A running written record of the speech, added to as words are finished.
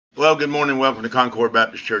Well, good morning. Welcome to Concord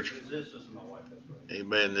Baptist Church.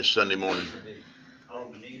 Amen. This Sunday morning.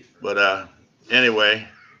 But anyway,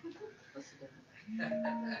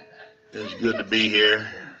 it's good to be here,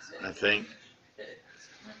 I think.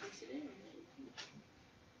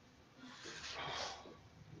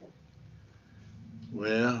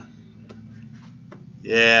 Well,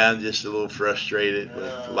 yeah, I'm just a little frustrated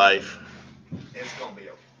with life. It's gonna be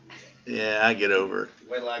okay. Yeah, I get over it.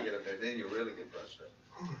 Wait till I get up there, then you really get frustrated.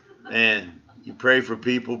 Man, you pray for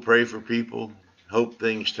people, hope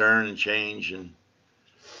things turn and change, and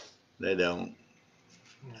they don't.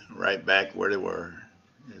 Right back where they were.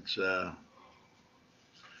 It's uh,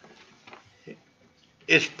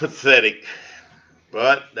 it's pathetic,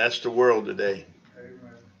 but that's the world today.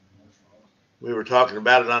 We were talking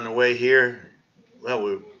about it on the way here. Well,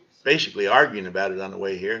 we were basically arguing about it on the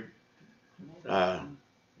way here. Uh,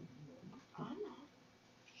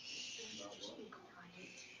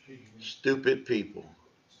 Stupid people.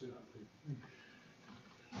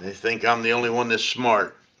 They think I'm the only one that's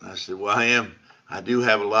smart. I said, well, I am. I do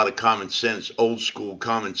have a lot of common sense, old school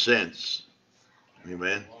common sense.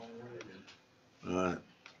 Amen. Uh,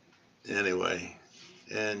 anyway,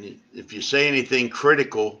 and if you say anything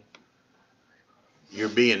critical, you're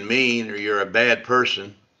being mean or you're a bad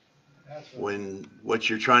person when what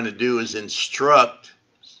you're trying to do is instruct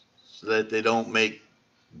so that they don't make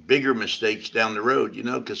bigger mistakes down the road,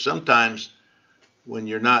 because sometimes when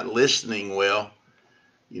you're not listening well,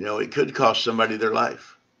 it could cost somebody their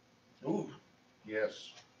life. Ooh,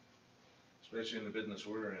 yes. Especially in the business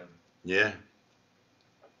we're in. Yeah.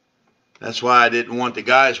 That's why I didn't want the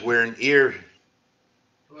guys wearing ear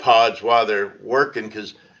pods while they're working,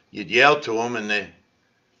 because you'd yell to them and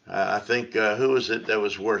I think, who was it that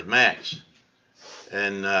was worse? Max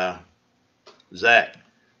and Zach.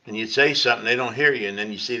 And you'd say something, they don't hear you, and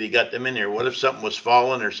then you see they got them in there. What if something was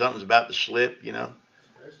falling or something's about to slip,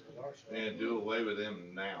 And do away with them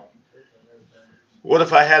now. What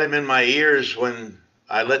if I had them in my ears when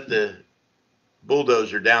I let the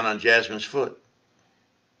bulldozer down on Jasmine's foot?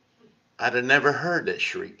 I'd have never heard that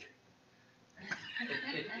shriek.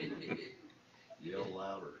 Yell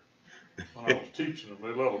louder. When I was teaching them, they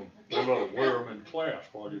let them wear them in class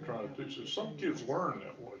while you're trying to teach them. Some kids learn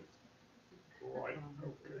that way. Right.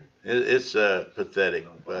 Okay. It's pathetic,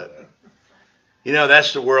 but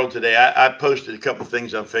that's the world today. I posted a couple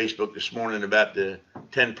things on Facebook this morning about the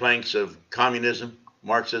 10 planks of communism,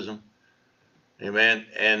 Marxism, amen,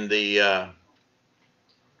 and the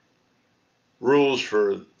rules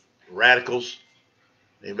for radicals,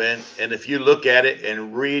 amen. And if you look at it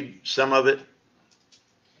and read some of it,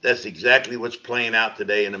 that's exactly what's playing out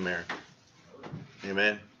today in America,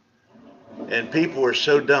 amen. And people are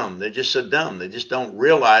so dumb. They're just so dumb. They just don't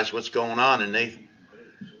realize what's going on, and they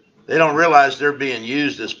don't realize they're being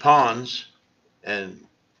used as pawns and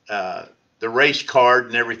the race card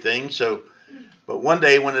and everything. So, but one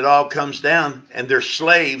day when it all comes down and they're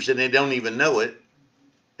slaves and they don't even know it,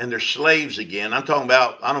 and they're slaves again. I'm talking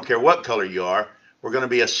about, I don't care what color you are, we're going to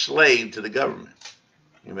be a slave to the government.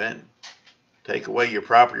 Amen. Take away your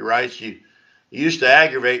property rights. You used to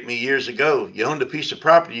aggravate me years ago. You owned a piece of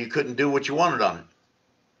property, you couldn't do what you wanted on it.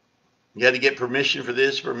 You had to get permission for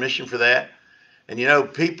this, permission for that. And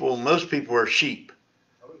most people are sheep.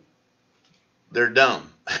 They're dumb.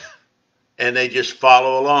 And they just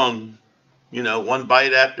follow along, one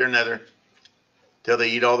bite after another till they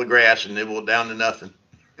eat all the grass and nibble it down to nothing.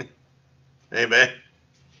 Amen.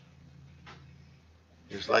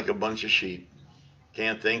 Just like a bunch of sheep.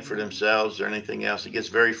 Can't think for themselves or anything else. It gets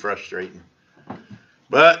very frustrating.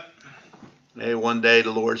 But hey, one day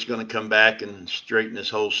the Lord's going to come back and straighten this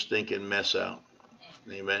whole stinking mess out.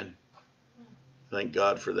 Amen. Thank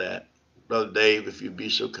God for that. Brother Dave, if you'd be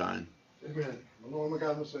so kind. Amen. Lord, my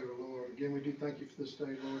God, my Savior, Lord. Again, we do thank you for this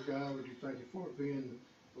day, Lord God. We do thank you for it being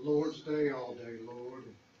the Lord's day all day, Lord.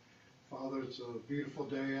 And Father, it's a beautiful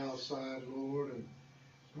day outside, Lord, and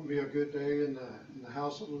it's going to be a good day in the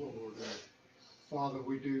house of the Lord. Father,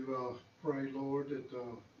 we do pray, Lord, that the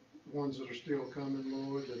ones that are still coming,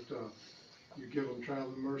 Lord, that you give them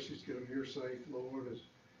traveling mercies, get them here safe, Lord. There's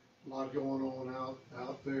a lot going on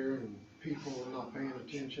out there, and people are not paying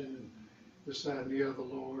attention, and this, that, and the other,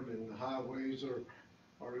 Lord, and the highways are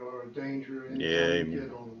a danger anytime you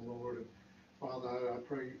get on them, Lord. And Father, I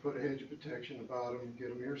pray you put a hedge of protection about them and get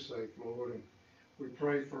them here safe, Lord. And we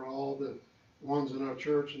pray for all the ones in our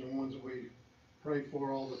church and the ones that we pray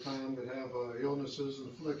for all the time that have illnesses and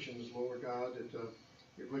afflictions, Lord God, that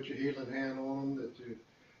you put your healing hand on them, that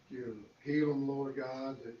you heal them, Lord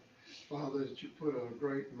God, that Father, that you put a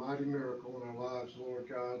great mighty miracle in our lives, Lord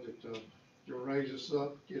God, that You'll raise us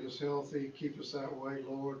up, get us healthy, keep us that way,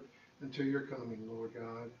 Lord, until you're coming, Lord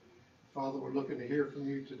God. Father, we're looking to hear from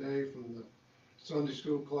you today from the Sunday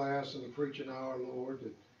school class and the preaching hour, Lord,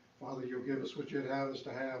 that, Father, you'll give us what you'd have us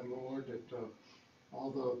to have, Lord, that all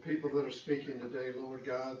the people that are speaking today, Lord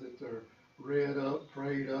God, that they're read up,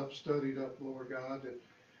 prayed up, studied up, Lord God, that,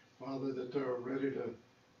 Father, that they're ready to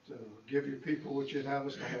give your people what you'd have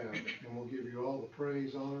us to have, and we'll give you all the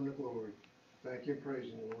praise, honor, and the glory. Thank you and praise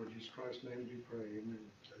you, Lord. In Jesus Christ's name we pray. Amen.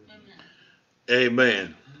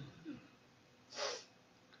 Amen.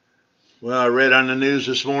 Well, I read on the news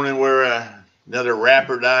this morning where another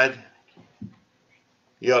rapper died.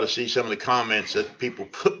 You ought to see some of the comments that people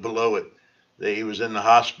put below it. That he was in the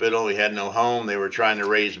hospital. He had no home. They were trying to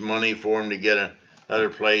raise money for him to get another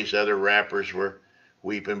place. Other rappers were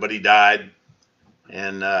weeping, but he died.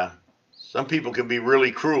 And some people can be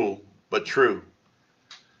really cruel, but true.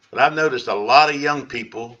 But I've noticed a lot of young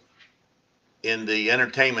people in the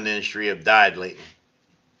entertainment industry have died lately.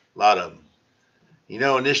 A lot of them. You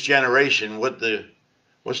know, in this generation, what's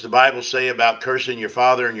the Bible say about cursing your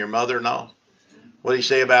father and your mother and all? What do he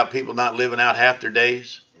say about people not living out half their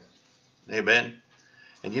days? Amen.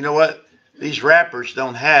 And you know what? These rappers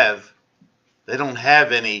don't have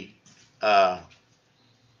any, what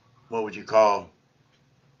would you call,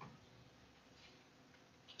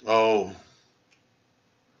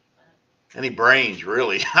 any brains,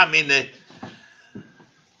 really. I mean,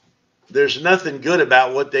 there's nothing good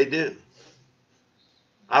about what they do.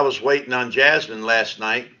 I was waiting on Jasmine last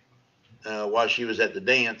night while she was at the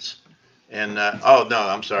dance. And, oh, no,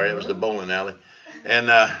 I'm sorry. It was the bowling alley. And,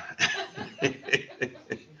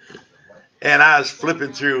 and I was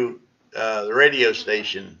flipping through the radio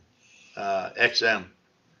station, XM,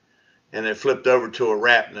 and it flipped over to a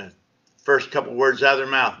rap. And the first couple words out of their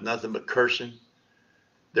mouth, nothing but cursing.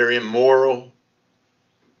 They're immoral.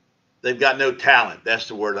 They've got no talent. That's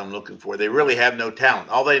the word I'm looking for. They really have no talent.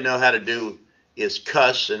 All they know how to do is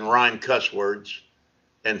cuss and rhyme cuss words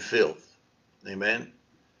and filth. Amen.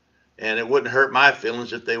 And it wouldn't hurt my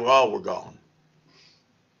feelings if they all were gone.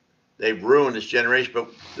 They've ruined this generation. But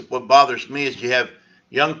what bothers me is you have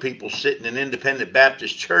young people sitting in independent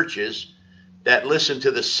Baptist churches that listen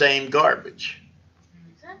to the same garbage.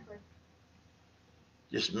 Exactly.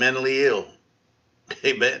 Just mentally ill.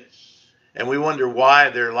 Amen. And we wonder why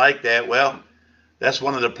they're like that. Well, that's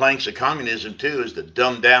one of the planks of communism too, is to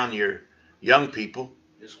dumb down your young people.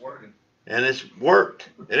 It's working. And it's worked.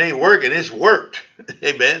 It ain't working, it's worked.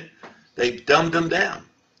 Amen. They've dumbed them down.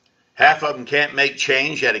 Half of them can't make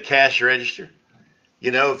change at a cash register.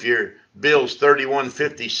 You know, if your bill's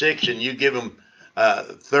 $31.56 and you give them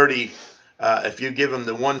if you give them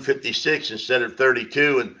the 156 instead of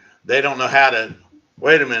 32, and they don't know how to,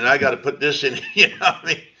 wait a minute, I got to put this in, you know what I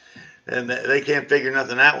mean? And they can't figure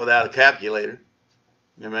nothing out without a calculator.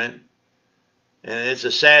 Amen. And it's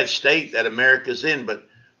a sad state that America's in, but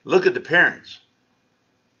look at the parents.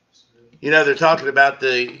 You know, they're talking about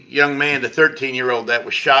the young man, the 13-year-old that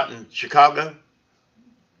was shot in Chicago.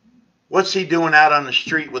 What's he doing out on the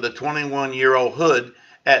street with a 21-year-old hood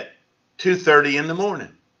at 2:30 in the morning?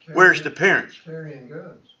 Where's the parents? Carrying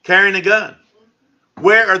guns. Carrying a gun.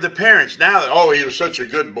 Where are the parents now? Oh, he was such a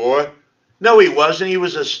good boy. No, he wasn't. He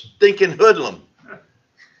was a stinking hoodlum.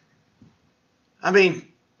 I mean,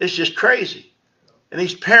 it's just crazy. And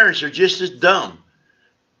these parents are just as dumb.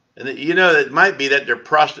 And you know, it might be that they're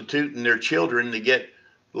prostituting their children to get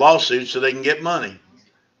lawsuits so they can get money.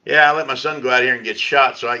 Yeah, I let my son go out here and get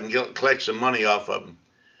shot so I can collect some money off of him.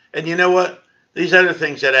 And you know what? These other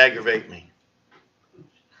things that aggravate me.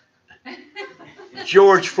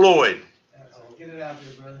 George Floyd. Get it out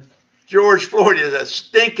there, brother. George Floyd is a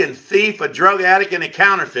stinking thief, a drug addict, and a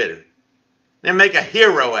counterfeiter. They make a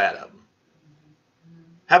hero out of him.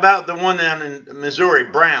 How about the one down in Missouri,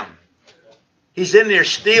 Brown? He's in there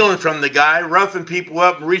stealing from the guy, roughing people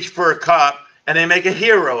up and reach for a cop, and they make a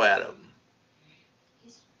hero out of him.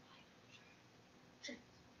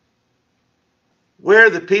 Where are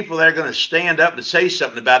the people that are going to stand up and say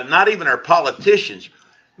something about it? Not even our politicians.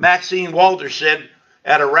 Maxine Walters said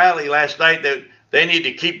at a rally last night that they need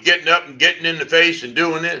to keep getting up and getting in the face and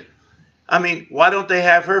doing it. I mean, why don't they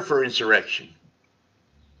have her for insurrection?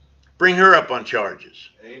 Bring her up on charges.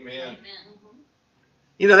 Amen.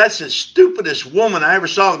 You know, that's the stupidest woman I ever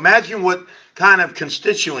saw. Imagine what kind of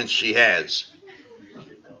constituents she has. And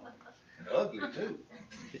ugly, too.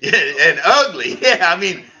 Yeah, and ugly. Yeah, I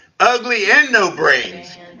mean, ugly and no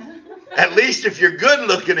brains. At least if you're good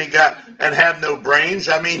looking and have no brains,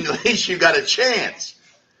 I mean, at least you got a chance.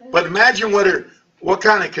 But imagine what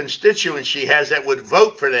kind of constituents she has that would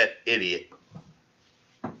vote for that idiot.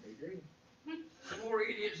 More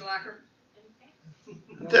idiots like her.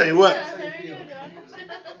 I tell you what,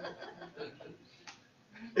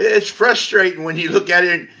 it's frustrating when you look at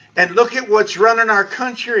it and look at what's running our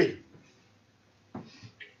country.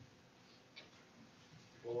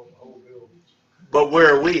 But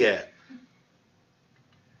where are we at?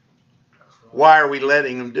 Why are we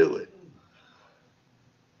letting them do it?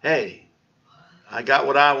 Hey, I got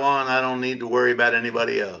what I want. I don't need to worry about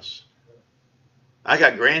anybody else. I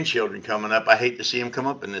got grandchildren coming up. I hate to see them come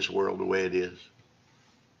up in this world the way it is.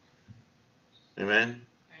 Amen?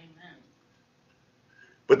 Amen.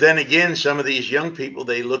 But then again, some of these young people,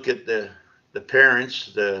 they look at the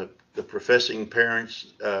parents, the professing parents,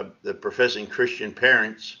 the professing Christian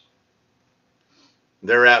parents.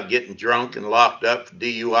 They're out getting drunk and locked up for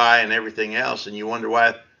DUI and everything else, and you wonder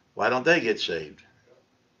why don't they get saved?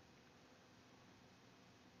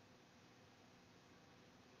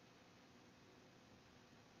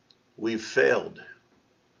 We've failed.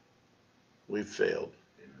 We've failed.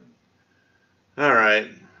 All right.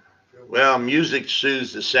 Well, music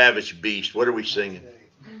soothes the savage beast. What are we singing?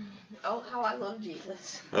 Oh, how I love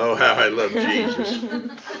Jesus. Oh, how I love Jesus.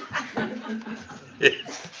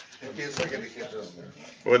 It'll be a second to catch up there.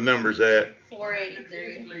 What number's that?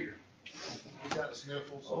 483. You got the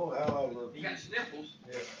sniffles? Oh, how I love You got sniffles?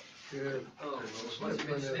 Good. Oh,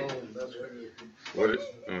 Sniffling at home, that's good. What?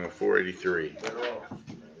 483. better off.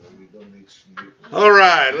 We don't need some. All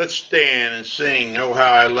right, let's stand and sing, Oh,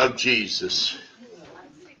 How I Love Jesus.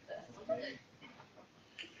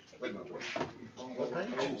 Wait a minute.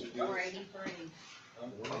 483.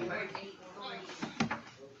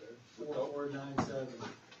 497.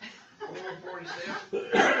 447.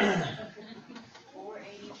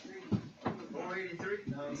 483. 483.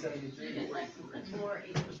 973.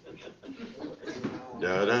 483.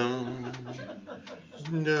 Da-dum,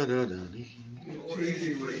 da-da-da. It's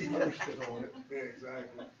easy with roasted on it. Yeah,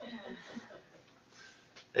 exactly.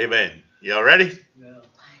 Amen. Y'all ready? No.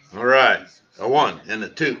 All right. A 1 and a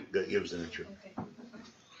 2 that gives an intro.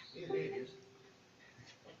 Yeah, there it is.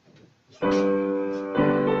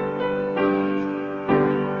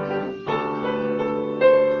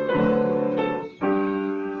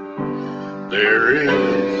 There is a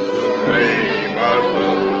name I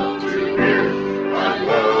love to hear. I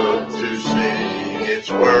love to sing its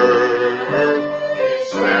word. It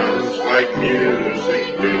sounds like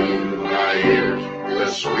music to my ears. The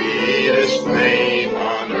sweetest name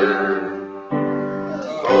on earth.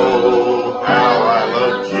 Oh, how I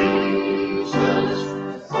love Jesus.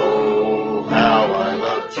 Oh, how I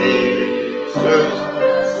love Jesus.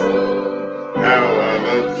 How I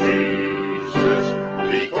love Jesus.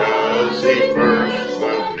 Because he first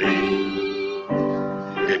loved me.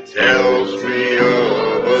 It tells me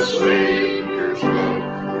of a Savior's love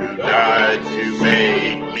who died to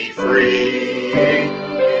make me free.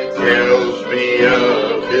 It tells me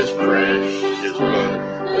of his precious blood,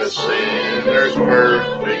 the sinner's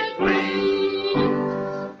perfect plea.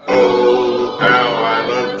 Oh, how I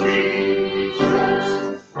love Jesus.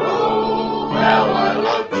 Oh, how I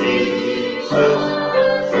love Jesus.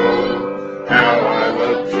 Oh, how I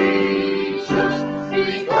love Jesus.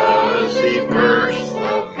 Because he first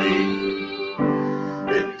loved me.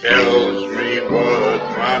 It tells me what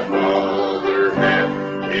my Father hath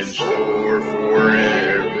in store for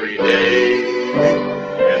every day.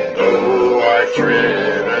 And though I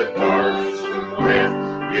tread a darksome path,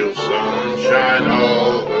 he'll sunshine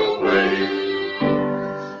all the way.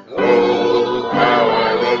 Oh, how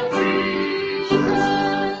I love Jesus.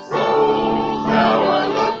 Oh, how I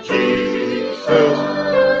love Jesus.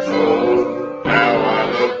 Oh, how I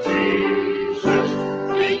love Jesus.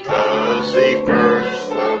 Because he first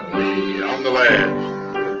loved me. On the last.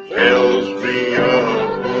 Tells me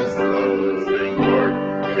of his loving heart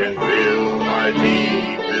can fill my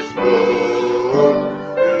deepest woe.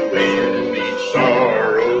 Who in each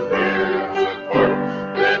sorrow bears a part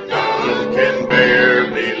that none can bear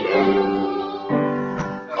below.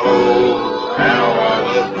 Oh, how I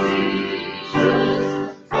love Jesus.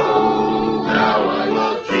 Oh, how I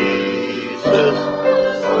love Jesus.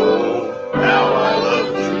 Oh, how I love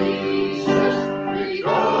Jesus.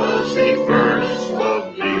 Because he first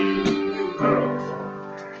loved me.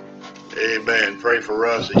 Amen. Pray for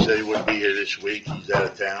Russ. He said he wouldn't be here this week. He's out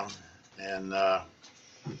of town. And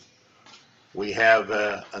we have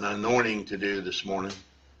an anointing to do this morning.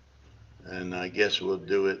 And I guess we'll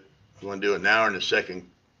do it. You want to do it now or in a second?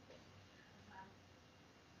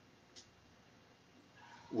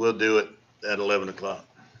 We'll do it at 11 o'clock.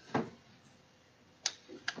 Go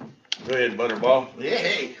ahead, Butterball.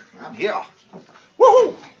 Hey, I'm here.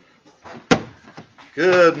 Woohoo!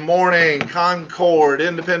 Good morning, Concord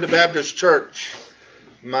Independent Baptist Church.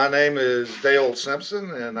 My name is Dale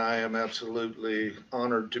Simpson, and I am absolutely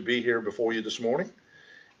honored to be here before you this morning.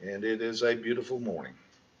 And it is a beautiful morning.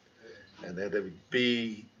 And that would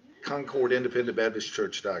be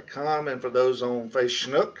ConcordIndependentBaptistChurch.com. And for those on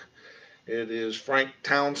Facebook, it is Frank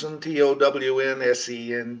Townsend,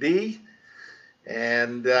 TOWNSEND.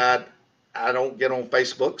 And I don't get on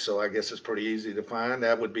Facebook, so I guess it's pretty easy to find.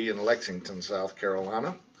 That would be in Lexington, South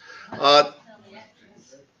Carolina.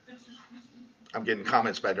 I'm getting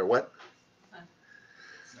comments back there. What?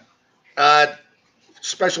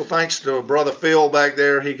 Special thanks to Brother Phil back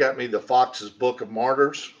there. He got me the Fox's Book of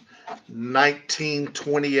Martyrs,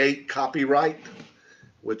 1928 copyright,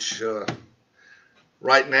 which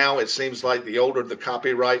right now it seems like the older the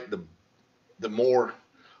copyright, the more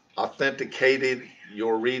authenticated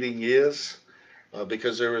your reading is,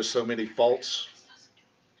 because there is so many false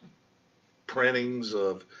printings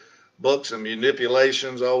of books and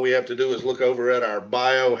manipulations. All we have to do is look over at our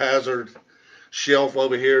biohazard shelf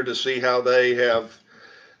over here to see how they have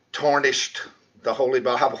tarnished the Holy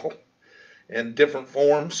Bible in different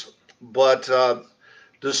forms. But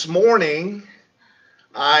this morning,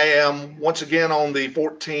 I am once again on the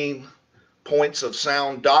 14 points of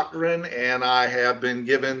sound doctrine, and I have been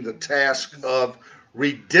given the task of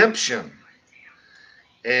redemption.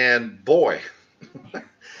 And boy,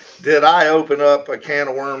 did I open up a can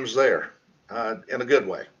of worms there, in a good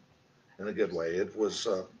way. In a good way. It was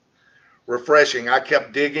refreshing. I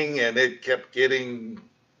kept digging, and it kept getting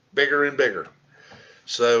bigger and bigger.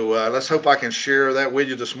 So let's hope I can share that with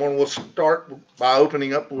you this morning. We'll start by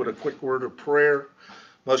opening up with a quick word of prayer.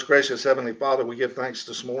 Most gracious Heavenly Father, we give thanks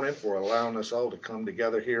this morning for allowing us all to come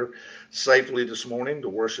together here safely this morning to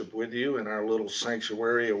worship with you in our little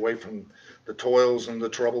sanctuary away from the toils and the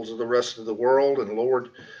troubles of the rest of the world. And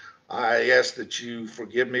Lord, I ask that you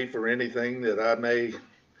forgive me for anything that I may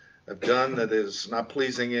have done that is not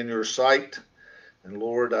pleasing in your sight. And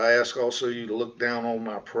Lord, I ask also you to look down on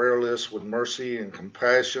my prayer list with mercy and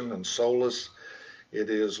compassion and solace.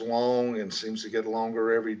 It is long and seems to get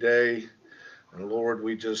longer every day. And Lord,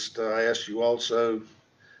 we just ask you also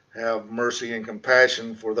have mercy and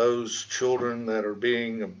compassion for those children that are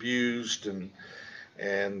being abused and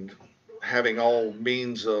having all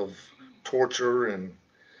means of torture and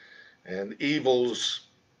evils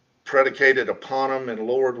predicated upon them. And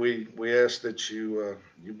Lord, we ask that you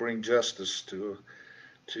bring justice to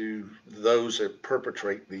those that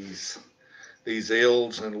perpetrate these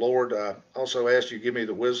ills. And Lord, I also ask you give me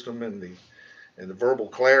the wisdom and the verbal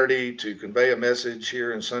clarity to convey a message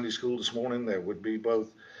here in Sunday school this morning that would be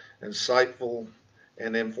both insightful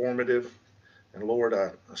and informative. And Lord,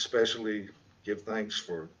 I especially give thanks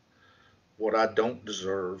for what I don't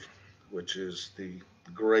deserve, which is the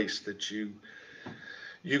grace that you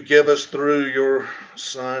give us through your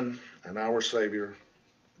Son and our Savior,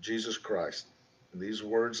 Jesus Christ. In these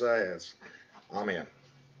words I ask. Amen.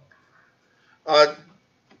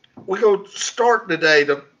 We go start today.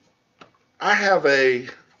 I have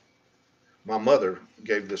my mother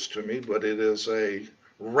gave this to me, but it is a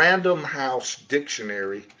Random House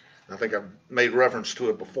dictionary. I think I've made reference to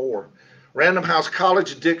it before. Random House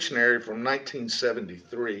College Dictionary from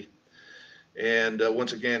 1973. And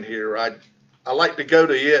once again here, I like to go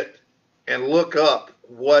to it and look up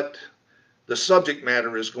what the subject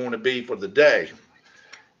matter is going to be for the day.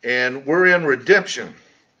 And we're in redemption.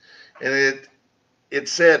 And it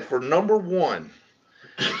said for number 1,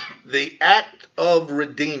 the act of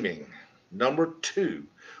redeeming. Number 2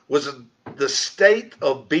 was the state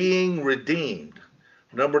of being redeemed.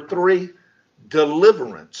 Number 3,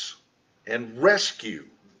 deliverance and rescue.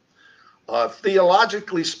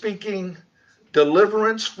 Theologically speaking,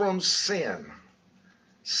 deliverance from sin,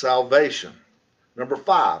 salvation. Number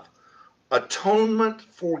 5, atonement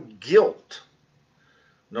for guilt.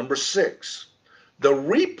 Number 6, the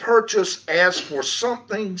repurchase as for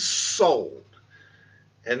something sold.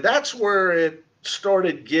 And that's where it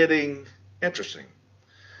started getting interesting.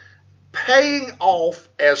 Paying off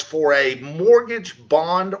as for a mortgage,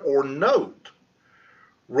 bond, or note.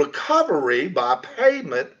 Recovery by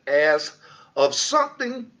payment as of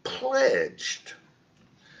something pledged.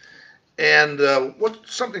 And what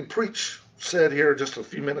something Preach said here just a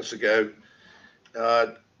few minutes ago,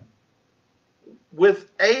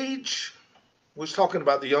 with age, was talking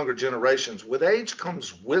about the younger generations, with age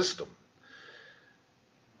comes wisdom.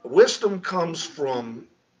 Wisdom comes from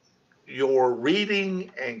your reading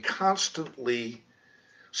and constantly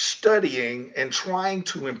studying and trying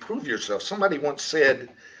to improve yourself. Somebody once said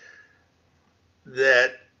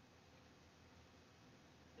that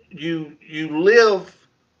you live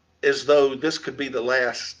as though this could be the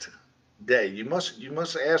last day. You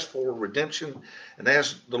must ask for redemption and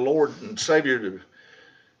ask the Lord and Savior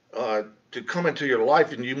to come into your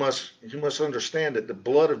life, and you must understand that the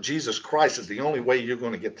blood of Jesus Christ is the only way you're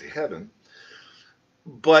going to get to heaven.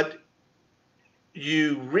 But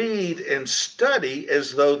you read and study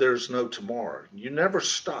as though there's no tomorrow. You never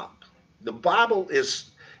stop. The Bible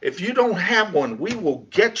is, if you don't have one, we will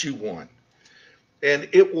get you one. And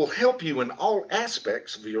it will help you in all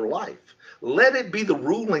aspects of your life. Let it be the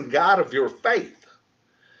ruling God of your faith.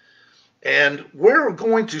 And we're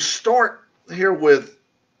going to start here with,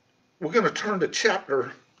 we're going to turn to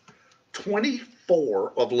chapter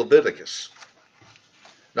 24 of Leviticus.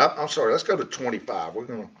 No, I'm sorry, let's go to 25. We're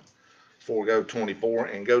going to forego 24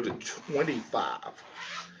 and go to 25.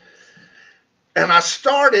 And I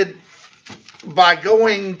started by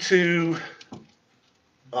going to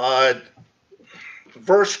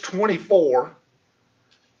verse 24,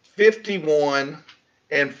 51,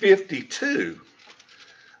 and 52.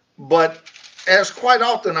 But as quite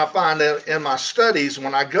often I find that in my studies,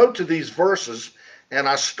 when I go to these verses and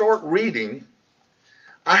I start reading,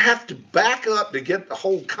 I have to back up to get the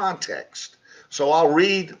whole context. So I'll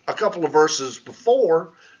read a couple of verses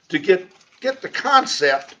before to get the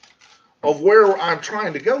concept of where I'm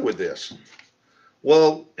trying to go with this.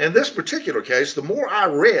 Well, in this particular case, the more I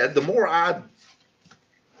read, the more I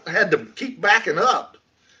had to keep backing up,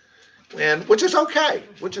 and which is okay.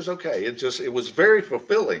 It was very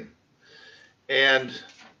fulfilling. And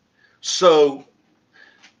so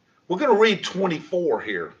we're going to read 24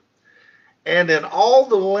 here. And in all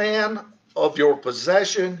the land of your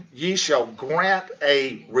possession, ye shall grant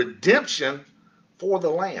a redemption for the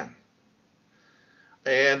land.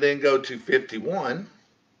 And then go to 51.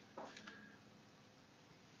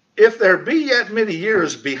 If there be yet many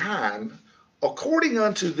years behind, according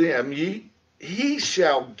unto them, he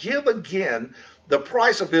shall give again the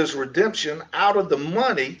price of his redemption out of the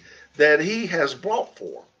money that he has brought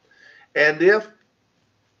for. And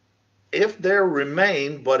if there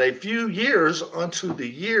remain but a few years unto the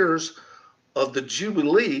years of the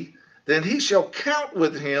Jubilee, then he shall count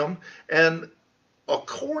with him, and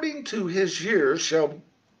according to his years shall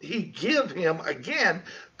he give him again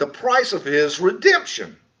the price of his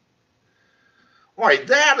redemption. All right,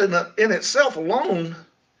 that in itself alone,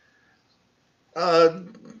 I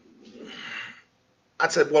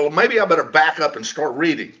said, well, maybe I better back up and start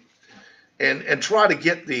reading and try to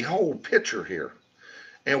get the whole picture here.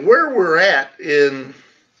 And where we're at in,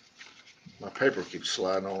 my paper keeps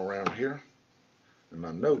sliding all around here in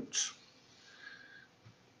my notes.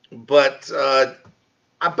 But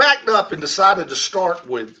I backed up and decided to start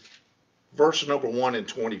with verse number 1 and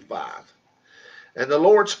 25. And the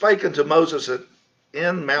Lord spake unto Moses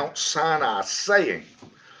in Mount Sinai, saying,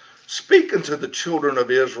 Speak unto the children of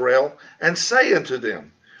Israel, and say unto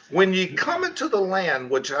them, When ye come into the land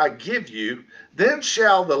which I give you, then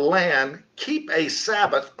shall the land keep a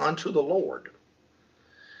Sabbath unto the Lord.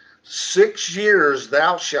 6 years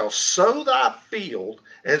thou shalt sow thy field,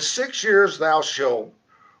 and 6 years thou shalt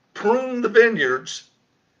prune the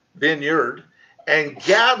vineyard, and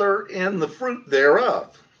gather in the fruit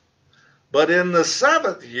thereof. But in the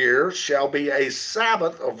 7th year shall be a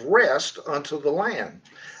Sabbath of rest unto the land,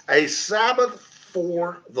 a Sabbath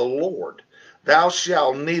for the Lord. Thou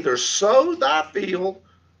shalt neither sow thy field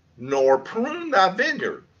nor prune thy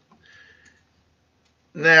vineyard.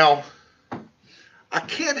 Now, I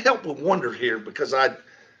can't help but wonder here, because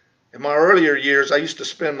in my earlier years, I used to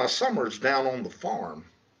spend my summers down on the farm.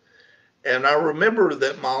 And I remember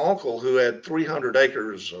that my uncle, who had 300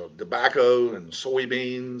 acres of tobacco and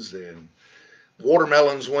soybeans and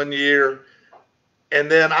watermelons one year, and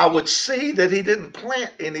then I would see that he didn't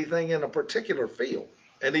plant anything in a particular field,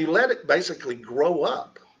 and he let it basically grow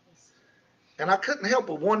up. And I couldn't help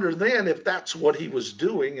but wonder then if that's what he was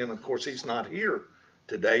doing. And of course, he's not here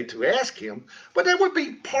today to ask him, but there would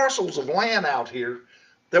be parcels of land out here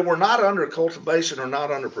that were not under cultivation or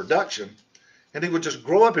not under production, and he would just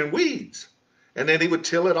grow up in weeds, and then he would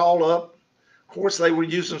till it all up. Of course, they were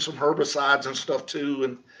using some herbicides and stuff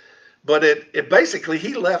too, but it basically,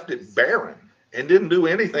 he left it barren and didn't do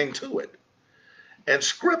anything to it. And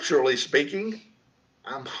scripturally speaking,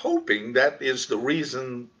 I'm hoping that is the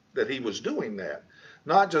reason that he was doing that.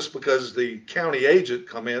 Not just because the county agent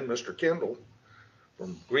come in, Mr. Kendall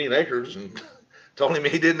from Green Acres, and told him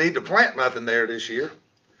he didn't need to plant nothing there this year.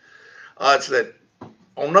 It's that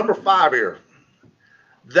on number 5 here,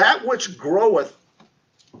 that which groweth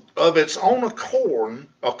of its own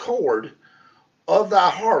accord of thy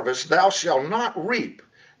harvest thou shalt not reap,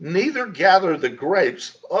 neither gather the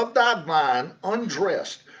grapes of thy vine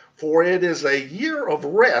undressed, for it is a year of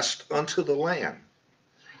rest unto the land.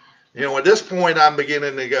 You know, at this point, I'm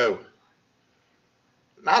beginning to go,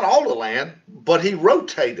 not all the land, but he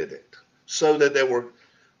rotated it so that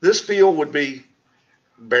this field would be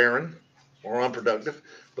barren or unproductive,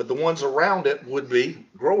 but the ones around it would be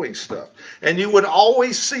growing stuff. And you would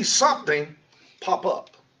always see something pop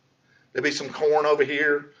up. There'd be some corn over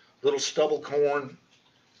here, little stubble corn.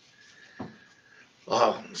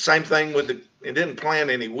 Same thing with it didn't plant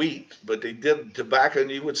any wheat, but they did tobacco,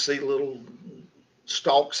 and you would see little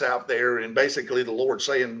stalks out there, and basically the Lord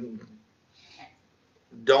saying,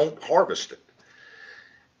 don't harvest it.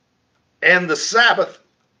 And the Sabbath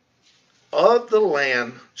of the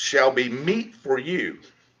land shall be meat for you,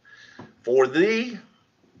 for thee,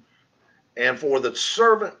 and for the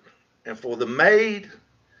servant, and for the maid,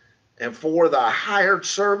 and for thy hired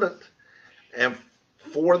servant, and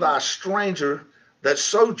for thy stranger that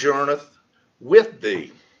sojourneth with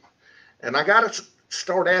thee. And I got to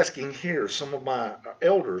start asking here, some of my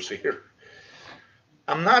elders here.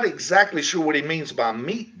 I'm not exactly sure what he means by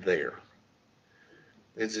meat there.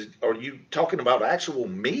 Are you talking about actual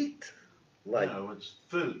meat? Like No, it's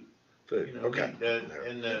food. food? You know, Okay.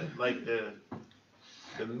 like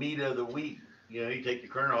the meat of the wheat. You know, you take the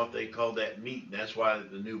kernel off, they call that meat, and that's why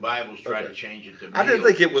the new Bibles try to change it to meal. I didn't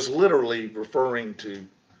think it was literally referring to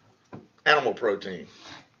animal protein.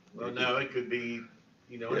 Well, no, it could be,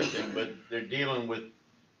 anything, but they're dealing with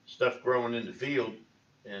stuff growing in the field,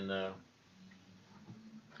 and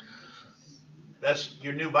that's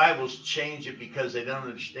your new Bibles change it because they don't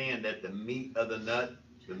understand that the meat of the nut,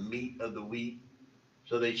 the meat of the wheat,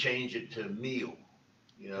 so they change it to meal.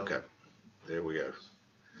 Okay, there we go.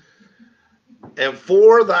 And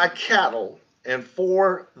for thy cattle and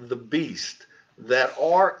for the beast that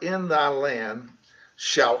are in thy land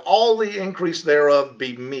shall all the increase thereof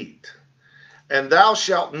be meat. And thou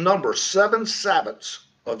shalt number 7 Sabbaths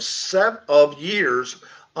of years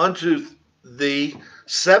unto thee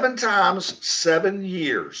 7 times 7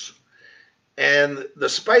 years. And the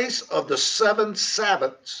space of the 7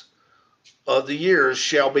 Sabbaths of the years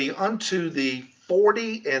shall be unto thee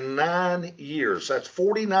 49 years. That's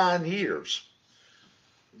 49 years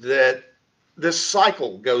that this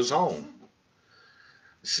cycle goes on.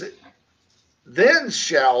 Then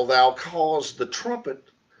shall thou cause the trumpet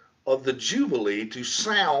of the Jubilee to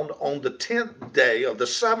sound on the 10th day of the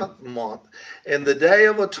 7th month. In the day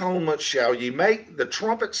of atonement shall ye make the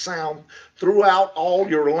trumpet sound throughout all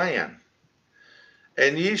your land.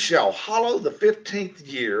 And ye shall hallow the 15th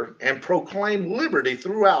year and proclaim liberty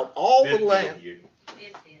throughout all the land.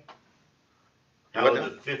 Hallow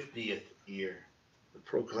the 50th year.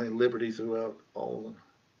 Proclaim liberty throughout all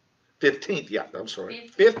the 15th, yeah, I'm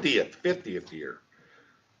sorry. 50th year.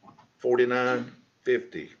 49,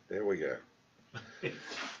 50. There we go.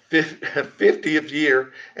 50th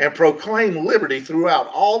year, and proclaim liberty throughout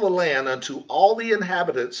all the land unto all the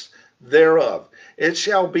inhabitants thereof. It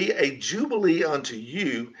shall be a jubilee unto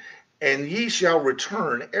you, and ye shall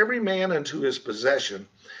return every man unto his possession,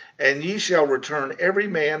 and ye shall return every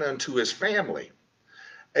man unto his family.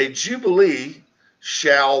 A jubilee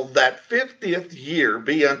shall that 50th year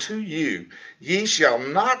be unto you. Ye shall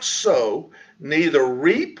not sow, neither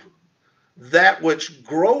reap that which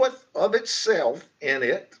groweth of itself in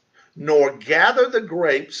it, nor gather the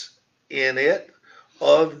grapes in it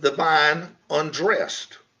of the vine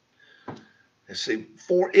undressed. And see,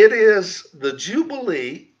 for it is the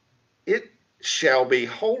Jubilee, it shall be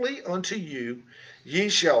holy unto you. Ye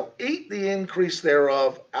shall eat the increase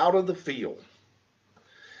thereof out of the field.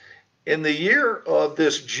 In the year of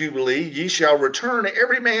this Jubilee, ye shall return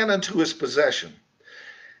every man unto his possession.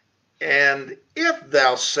 And if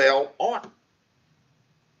thou sell aught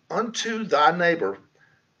unto thy neighbor,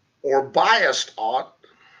 or buyest aught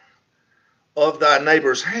of thy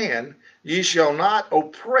neighbor's hand, ye shall not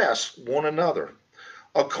oppress one another.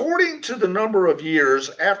 According to the number of years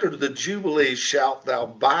after the Jubilee shalt thou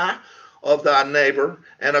buy of thy neighbor,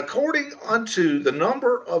 and according unto the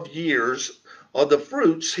number of years of the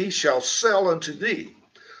fruits he shall sell unto thee.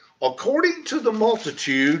 According to the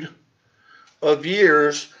multitude of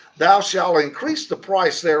years thou shalt increase the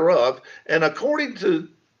price thereof, and according to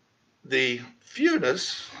the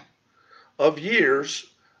fewness of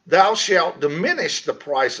years thou shalt diminish the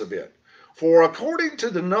price of it. For according to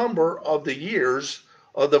the number of the years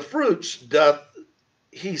of the fruits doth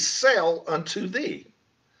he sell unto thee.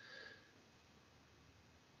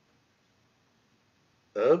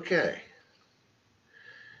 Okay.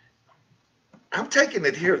 I'm taking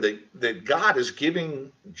it here that God is giving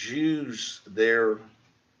Jews their,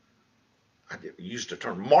 I used the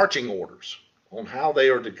term, marching orders on how they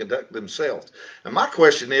are to conduct themselves. And my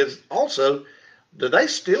question is also, do they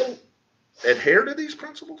still adhere to these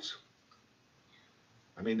principles?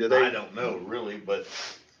 I mean, do they? I don't know really, but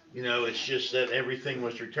it's just that everything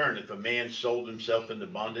was returned. If a man sold himself into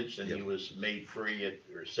bondage, then he was made free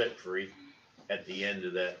or set free at the end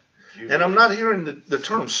of that. And I'm not hearing the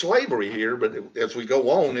term slavery here, but as we go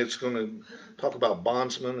on, it's going to talk about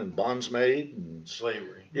bondsman and bondsmaid and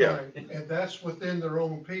slavery. Yeah. Right, and that's within their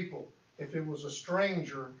own people. If it was a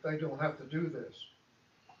stranger, they don't have to do this.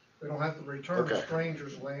 They don't have to return a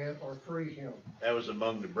stranger's land or free him. That was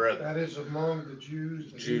among the brethren. That is among the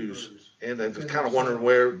Jews, the Hebrews. And I'm kind of wondering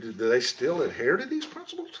where, do they still adhere to these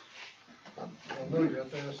principles? I don't know, you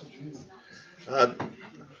have to ask the Jews. I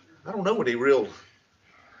don't know any real,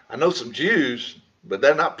 I know some Jews, but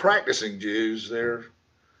they're not practicing Jews. They're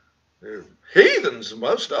heathens,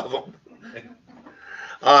 most of them.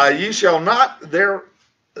 Ye shall not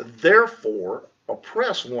therefore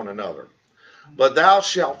oppress one another, but thou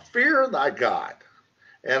shalt fear thy God,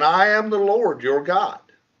 and I am the Lord your God.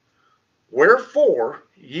 Wherefore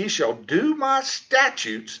ye shall do my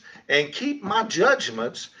statutes and keep my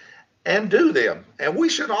judgments and do them. And we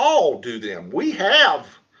should all do them. We have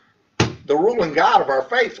the ruling God of our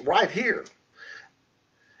faith right here.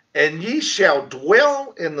 And ye shall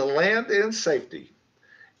dwell in the land in safety,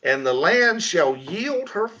 and the land shall yield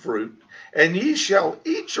her fruit, and ye shall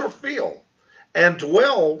eat your fill, and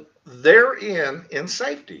dwell therein in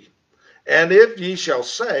safety. And if ye shall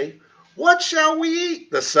say, what shall we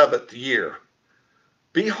eat the 7th year?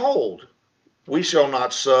 Behold, we shall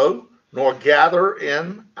not sow, nor gather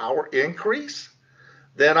in our increase.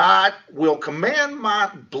 Then I will command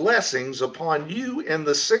my blessings upon you in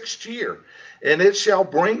the 6th year, and it shall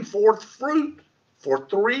bring forth fruit for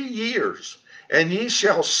 3 years. And ye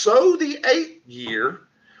shall sow the 8th year,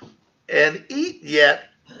 and eat yet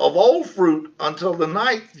of old fruit until the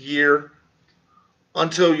 9th year,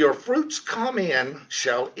 until your fruits come in,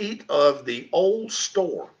 shall eat of the old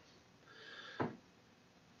store.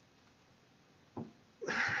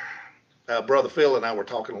 Brother Phil and I were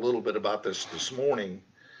talking a little bit about this morning,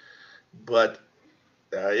 but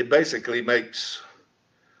it basically makes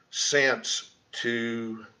sense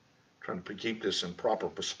to, trying to keep this in proper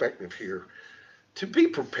perspective here, to be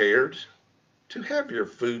prepared, to have your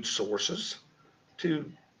food sources, to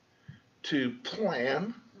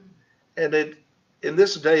plan, and in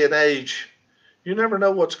this day and age, you never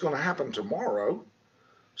know what's going to happen tomorrow.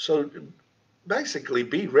 So basically,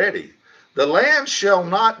 be ready. The land shall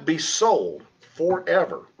not be sold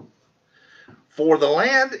forever. For the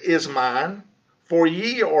land is mine, for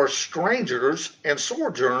ye are strangers and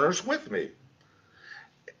sojourners with me.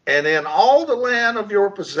 And in all the land of your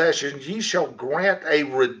possessions ye shall grant a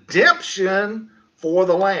redemption for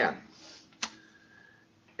the land.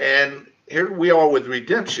 And here we are with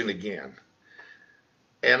redemption again.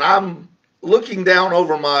 And I'm looking down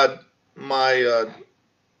over my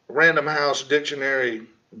Random House dictionary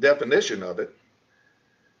definition of it.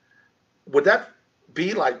 Would that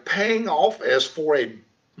be like paying off as for a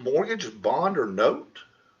mortgage, bond, or note?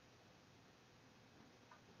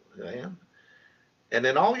 And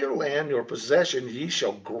in all your land, your possession, ye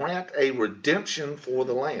shall grant a redemption for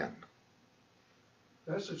the land.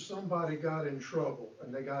 That's if somebody got in trouble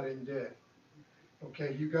and they got in debt.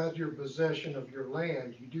 Okay, you got your possession of your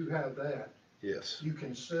land, you do have that. Yes. You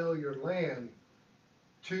can sell your land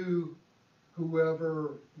to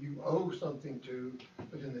whoever you owe something to,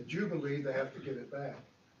 but in the Jubilee, they have to give it back.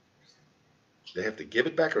 They have to give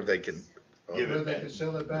it back, or they can Give it Whether they back. can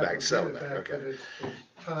sell it back or give it back, but it's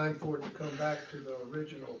time for it to come back to the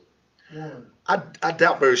original one. I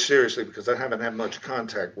doubt very seriously, because I haven't had much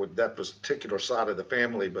contact with that particular side of the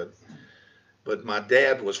family, but my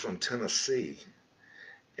dad was from Tennessee,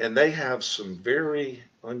 and they have some very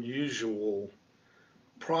unusual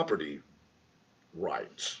property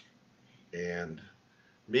rights. And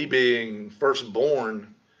me being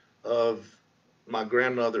firstborn of my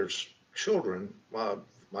grandmother's children,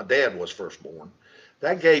 my dad was firstborn,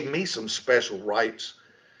 that gave me some special rights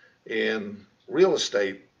in real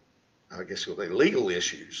estate, I guess you'll say legal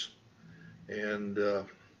issues. And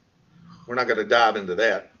we're not going to dive into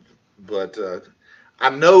that, but I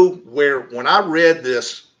know when I read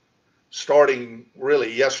this starting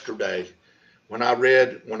really yesterday, when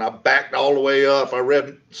I backed all the way up, I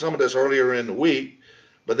read some of this earlier in the week,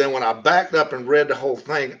 but then when I backed up and read the whole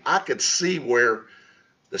thing, I could see where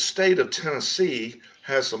the state of Tennessee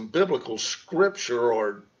has some biblical scripture,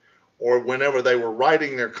 or whenever they were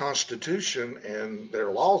writing their constitution and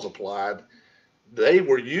their laws applied, they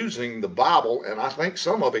were using the Bible, and I think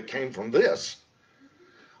some of it came from this.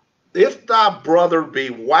 If thy brother be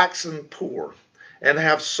waxen poor, and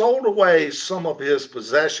have sold away some of his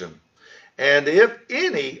possession, And if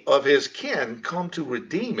any of his kin come to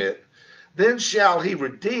redeem it, then shall he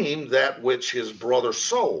redeem that which his brother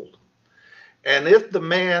sold. And if the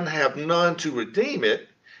man have none to redeem it,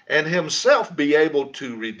 and himself be able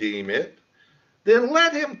to redeem it, then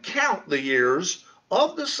let him count the years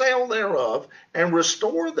of the sale thereof, and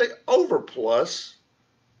restore the overplus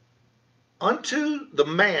unto the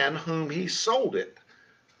man whom he sold it,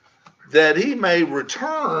 that he may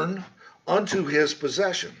return unto his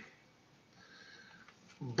possession.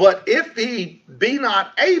 But if he be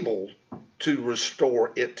not able to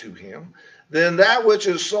restore it to him, then that which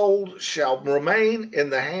is sold shall remain in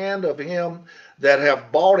the hand of him that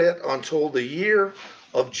have bought it until the year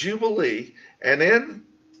of Jubilee, and in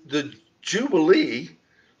the Jubilee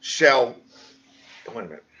shall, wait a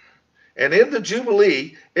minute, and in the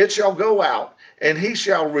Jubilee it shall go out, and he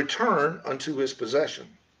shall return unto his possession.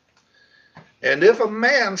 And if a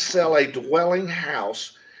man sell a dwelling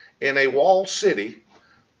house in a walled city,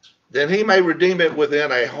 then he may redeem it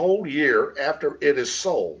within a whole year after it is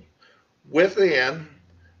sold. Within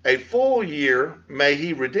a full year may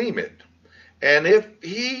he redeem it. And if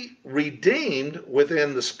he redeemed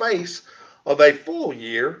within the space of a full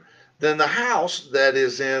year, then the house that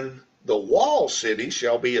is in the walled city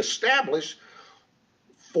shall be established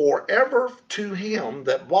forever to him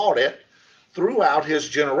that bought it throughout his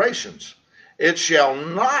generations. It shall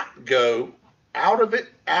not go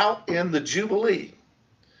out in the Jubilee.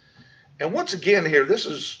 And once again here, this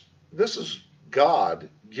is God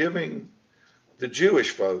giving the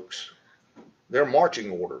Jewish folks their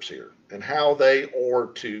marching orders here and how they are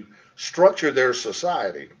to structure their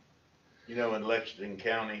society. You know, in Lexington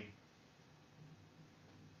County,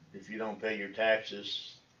 if you don't pay your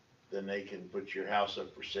taxes, then they can put your house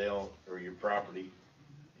up for sale or your property,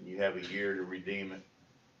 and you have a year to redeem it.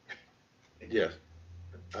 Yes.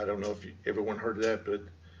 I don't know if everyone heard of that, but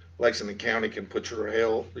Lexington County can put your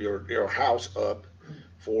house up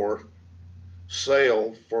for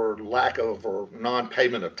sale for lack of or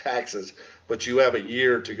non-payment of taxes, but you have a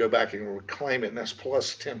year to go back and reclaim it, and that's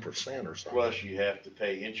plus 10% or something. Plus, you have to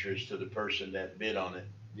pay interest to the person that bid on it.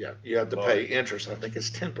 Yeah, you have to pay interest. I think it's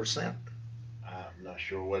 10%. I'm not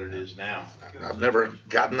sure what it is now. I've never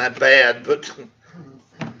gotten that bad, but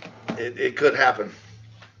it could happen.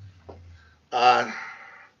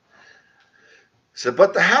 So,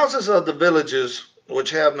 but the houses of the villages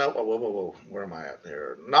which have no, where am I at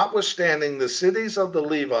there? Notwithstanding the cities of the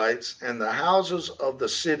Levites and the houses of the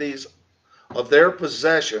cities of their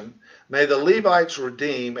possession, may the Levites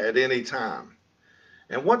redeem at any time.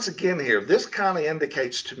 And once again here, this kind of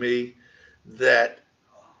indicates to me that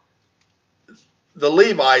the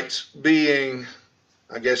Levites, being,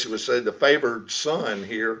 I guess you would say, the favored son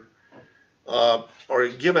here, are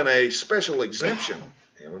given a special exemption.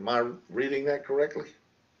 Am I reading that correctly?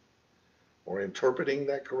 Or interpreting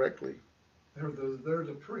that correctly? They're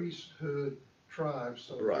the priesthood tribe,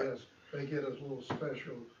 so Right. yes, they get a little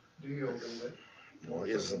special deal. Well,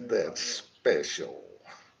 isn't that special?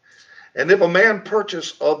 And if a man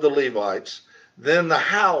purchase of the Levites, then the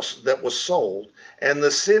house that was sold and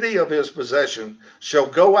the city of his possession shall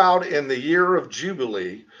go out in the year of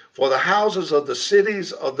Jubilee, for the houses of the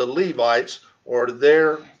cities of the Levites are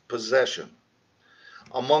their possession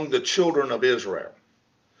among the children of Israel.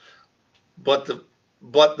 But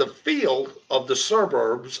the field of the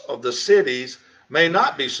suburbs of the cities may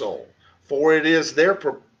not be sold, for it is their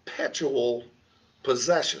perpetual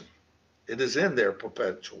possession. It is in their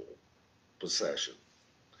perpetual possession.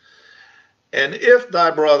 And if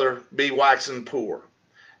thy brother be waxen poor,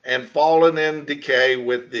 and fallen in decay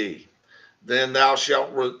with thee, then thou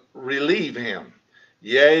shalt relieve him,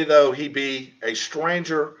 yea, though he be a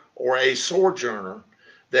stranger or a sojourner,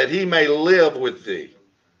 that he may live with thee.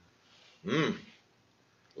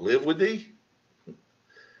 Live with thee?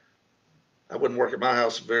 I wouldn't work at my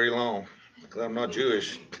house very long, because I'm not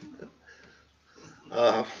Jewish.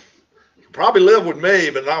 Probably live with me,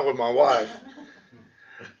 but not with my wife.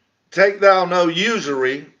 Take thou no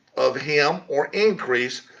usury of him or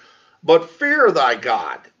increase, but fear thy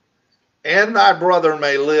God, and thy brother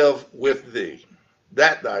may live with thee.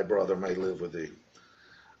 That thy brother may live with thee.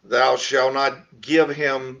 Thou shalt not give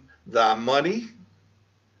him thy money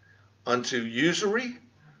unto usury,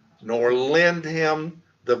 nor lend him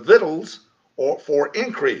the victuals or for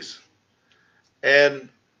increase. And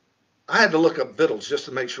I had to look up victuals just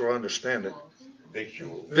to make sure I understand it.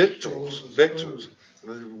 Victuals.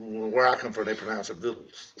 Where I come from, they pronounce it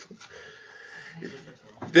victuals.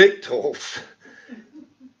 Victuals.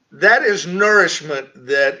 That is nourishment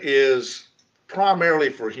that is primarily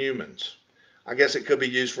for humans. I guess it could be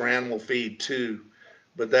used for animal feed too,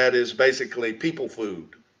 but that is basically people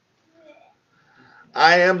food.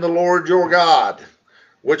 I am the Lord your God,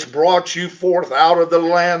 which brought you forth out of the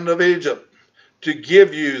land of Egypt, to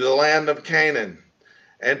give you the land of Canaan,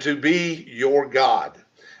 and to be your God.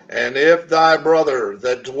 And if thy brother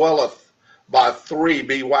that dwelleth by three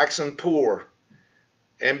be waxen poor,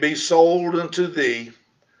 and be sold unto thee,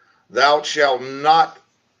 thou shalt not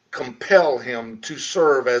compel him to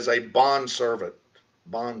serve as a bondservant,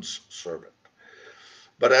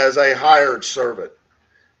 but as a hired servant,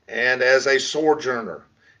 and as a sojourner.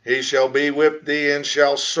 He shall be with thee, and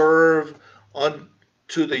shall serve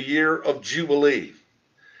unto the year of Jubilee.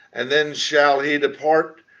 And then shall he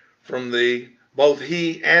depart from thee, both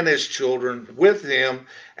he and his children with him,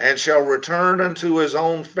 and shall return unto his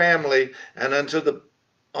own family, and unto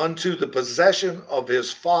the possession of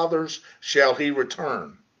his fathers shall he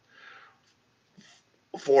return.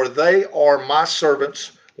 For they are my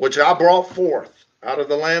servants, which I brought forth out of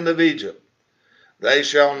the land of Egypt. They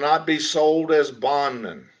shall not be sold as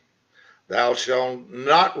bondmen. Thou shalt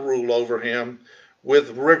not rule over him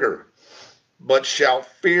with rigor, but shalt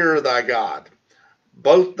fear thy God.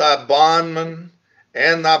 Both thy bondmen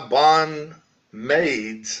and thy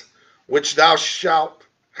bondmaids, which thou shalt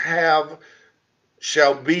have,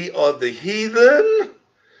 shall be of the heathen,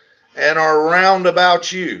 and are round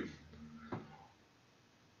about you.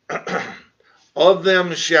 Of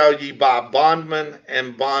them shall ye buy bondmen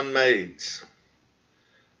and bondmaids.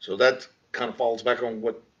 So that kind of falls back on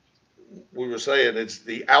what we were saying. It's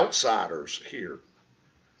the outsiders here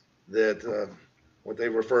that what they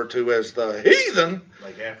refer to as the heathen.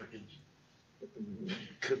 Like Africans.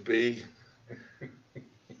 Could be.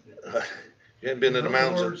 You haven't been to the In other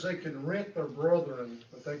mountains. words, they can rent their brethren,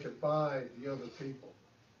 but they could buy the other people.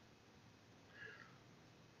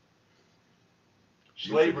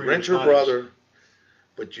 Slavery Rent was your not brother,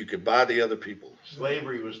 but you could buy the other people.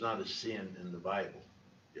 Slavery was not a sin in the Bible.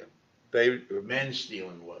 They Men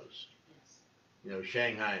stealing was. You know,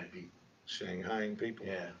 Shanghaiing people. Shanghaiing people.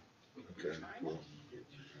 Yeah. Okay.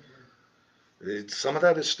 Some of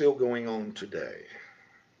that is still going on today.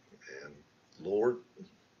 And Lord,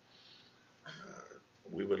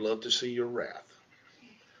 we would love to see your wrath.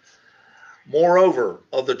 Moreover,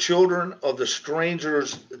 of the children of the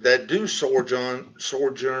strangers that do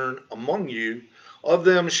sojourn among you, of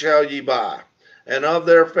them shall ye buy, and of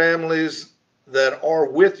their families that are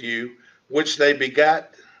with you, which they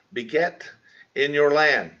beget in your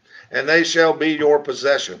land, and they shall be your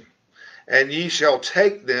possession. And ye shall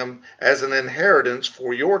take them as an inheritance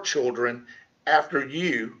for your children after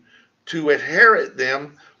you, to inherit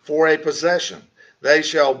them for a possession. They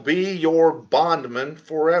shall be your bondmen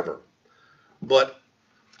forever. But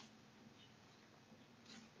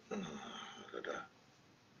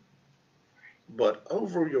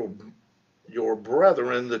over your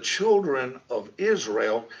brethren, the children of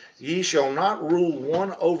Israel, ye shall not rule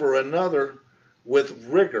one over another with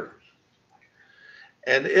rigor.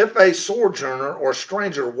 And if a sojourner or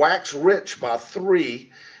stranger wax rich by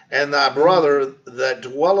three, and thy brother that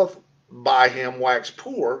dwelleth by him wax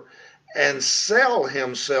poor, and sell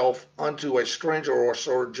himself unto a stranger or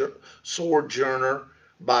sojourner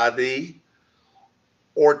by thee,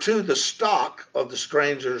 or to the stock of the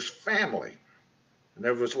stranger's family. And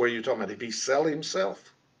that was where you're talking about if he sell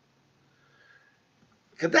himself.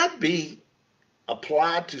 Could that be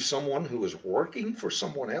applied to someone who is working for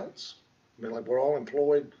someone else? I mean, like we're all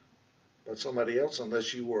employed by somebody else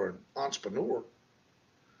unless you were an entrepreneur.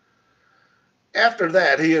 After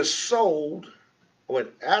that, he is sold.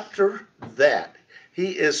 After that,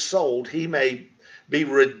 he is sold. He may be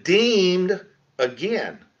redeemed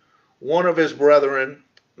again. One of his brethren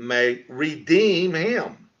may redeem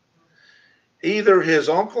him. Either his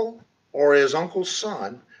uncle or his uncle's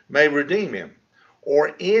son may redeem him,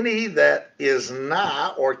 or any that is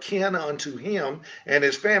nigh or kin unto him and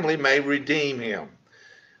his family may redeem him.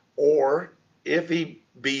 Or if he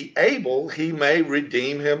be able, he may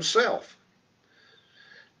redeem himself.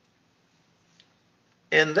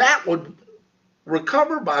 And that would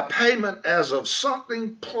recover by payment as of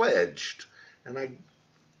something pledged. And I'm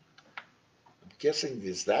guessing,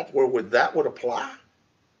 is that where that would apply?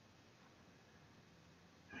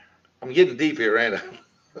 I'm getting deep here, ain't I?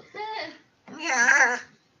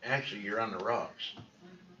 Actually, you're on the rocks.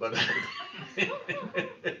 But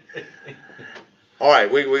All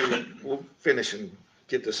right, we'll finish and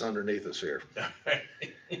get this underneath us here.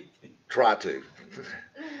 Try to.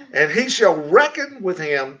 And he shall reckon with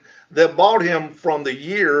him that bought him from the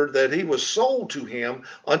year that he was sold to him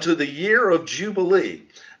unto the year of Jubilee.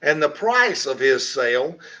 And the price of his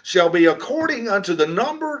sale shall be according unto the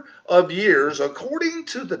number of years, according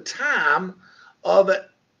to the time of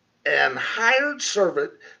an hired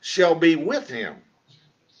servant shall be with him.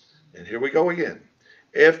 And here we go again.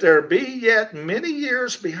 If there be yet many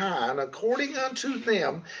years behind, according unto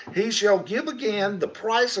them, he shall give again the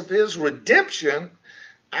price of his redemption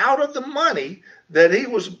out of the money that he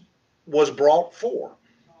was bought for.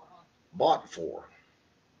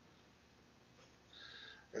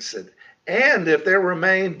 It said, and if there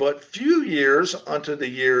remain but few years unto the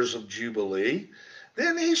years of Jubilee,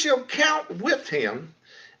 then he shall count with him,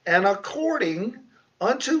 and according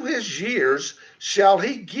unto his years shall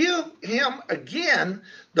he give him again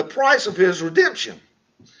the price of his redemption.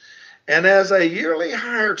 And as a yearly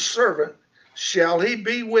hired servant shall he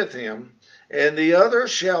be with him, and the other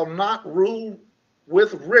shall not rule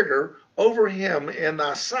with rigor over him in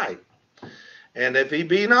thy sight. And if he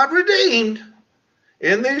be not redeemed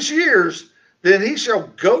in these years, then he shall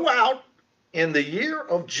go out in the year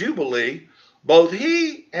of Jubilee, both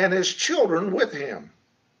he and his children with him.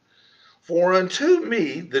 For unto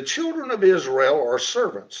me the children of Israel are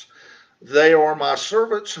servants. They are my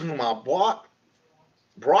servants whom I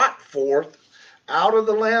brought forth out of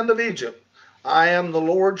the land of Egypt. I am the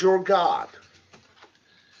Lord your God.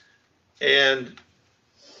 And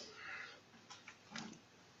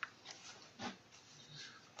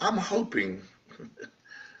I'm hoping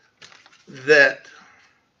that,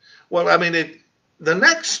 the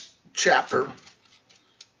next chapter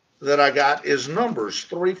that I got is Numbers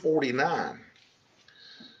 3:49,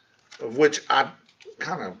 of which I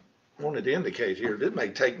kind of wanted to indicate here. It may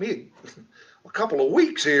take me a couple of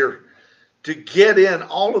weeks here to get in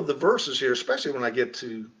all of the verses here, especially when I get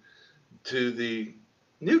to the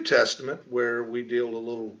New Testament, where we deal a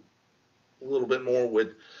little bit more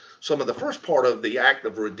with some of the first part of the act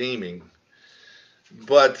of redeeming.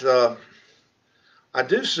 But I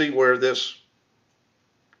do see where this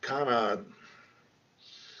kind of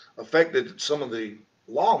affected some of the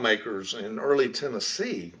lawmakers in early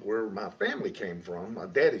Tennessee, where my family came from, my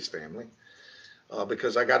daddy's family,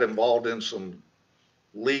 because I got involved in some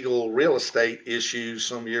legal real estate issues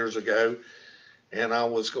some years ago, and I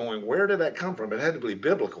was going, where did that come from? It had to be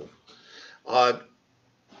biblical. But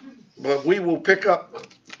we will pick up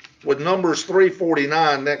with Numbers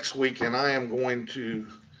 3:49 next week, and I am going to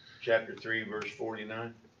Chapter 3, verse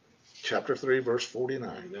 49. chapter 3, verse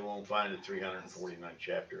 49. They won't find the 349th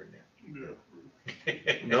chapter in there.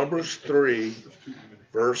 Yeah. Numbers 3,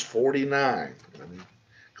 verse 49. Let me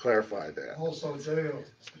clarify that. Also, Dale,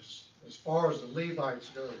 as far as the Levites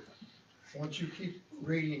go, once you keep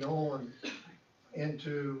reading on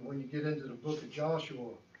when you get into the book of Joshua,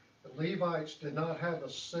 the Levites did not have a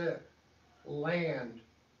set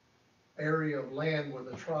area of land where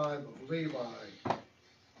the tribe of Levi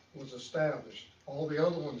was established. All the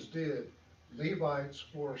other ones did. Levites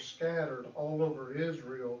were scattered all over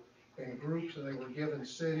Israel in groups, and they were given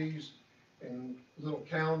cities and little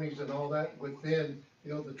counties and all that within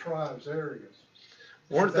the other tribes' areas.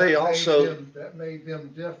 Weren't So they that also, that made them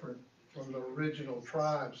different from the original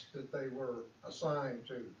tribes that they were assigned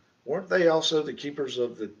to. weren't they also the keepers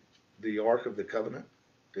of the Ark of the Covenant?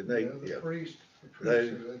 Didn't they? The Yeah. priest.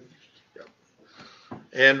 They-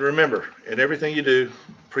 And remember, in everything you do,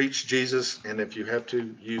 preach Jesus, and if you have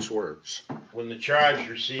to, use words. When the tribes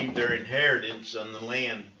received their inheritance on the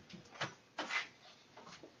land,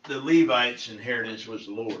 the Levites' inheritance was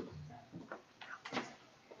the Lord.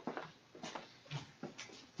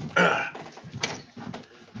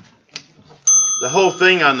 The whole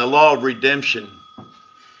thing on the law of redemption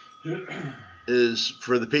is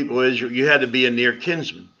for the people of Israel, you had to be a near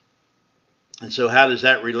kinsman. And so how does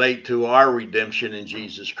that relate to our redemption in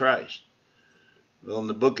Jesus Christ? Well, in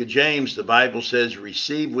the book of James, the Bible says,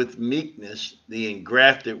 receive with meekness the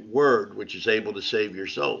engrafted word, which is able to save your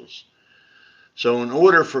souls. So in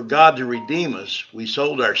order for God to redeem us, we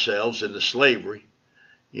sold ourselves into slavery,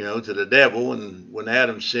 to the devil, and when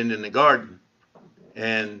Adam sinned in the garden.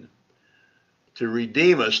 And to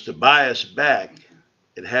redeem us, to buy us back,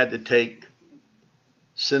 it had to take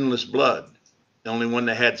sinless blood. The only one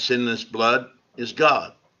that had sinless blood is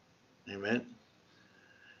God. Amen.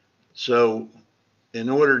 So in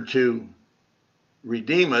order to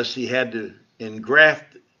redeem us, he had to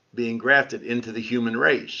be engrafted into the human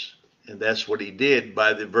race. And that's what he did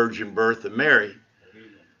by the virgin birth of Mary.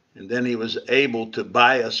 And then he was able to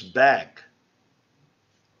buy us back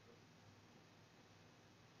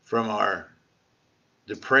from our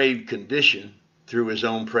depraved condition through his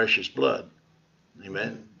own precious blood.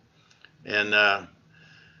 Amen. And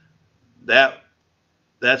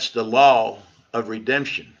that's the law of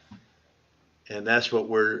redemption. And that's what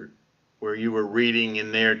where you were reading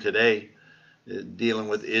in there today, dealing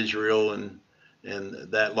with Israel and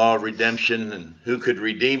that law of redemption and who could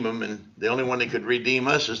redeem them. And the only one that could redeem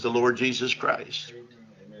us is the Lord Jesus Christ.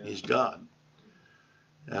 He's God.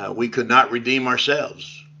 We could not redeem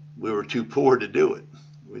ourselves. We were too poor to do it.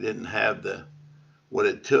 We didn't have what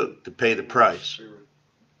it took to pay the price.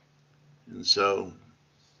 And so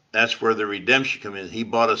that's where the redemption comes in. He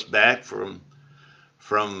bought us back from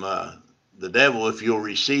the devil if you'll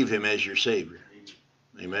receive him as your Savior.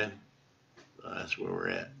 Amen. So that's where we're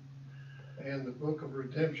at. And the book of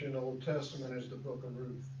redemption, Old Testament, is the book of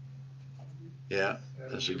Ruth. Yeah,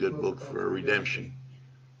 that's a good book for redemption.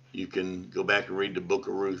 You can go back and read the book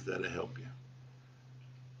of Ruth. That'll help you.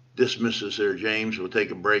 Dismiss us there, James. We'll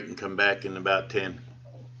take a break and come back in about 10.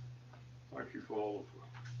 Thank you, Father,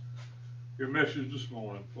 for your message this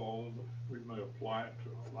morning, Father, that we may apply it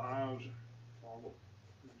to our lives. Father,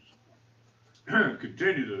 please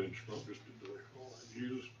continue to instruct us today, Father, in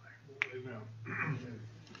Jesus' name. Amen.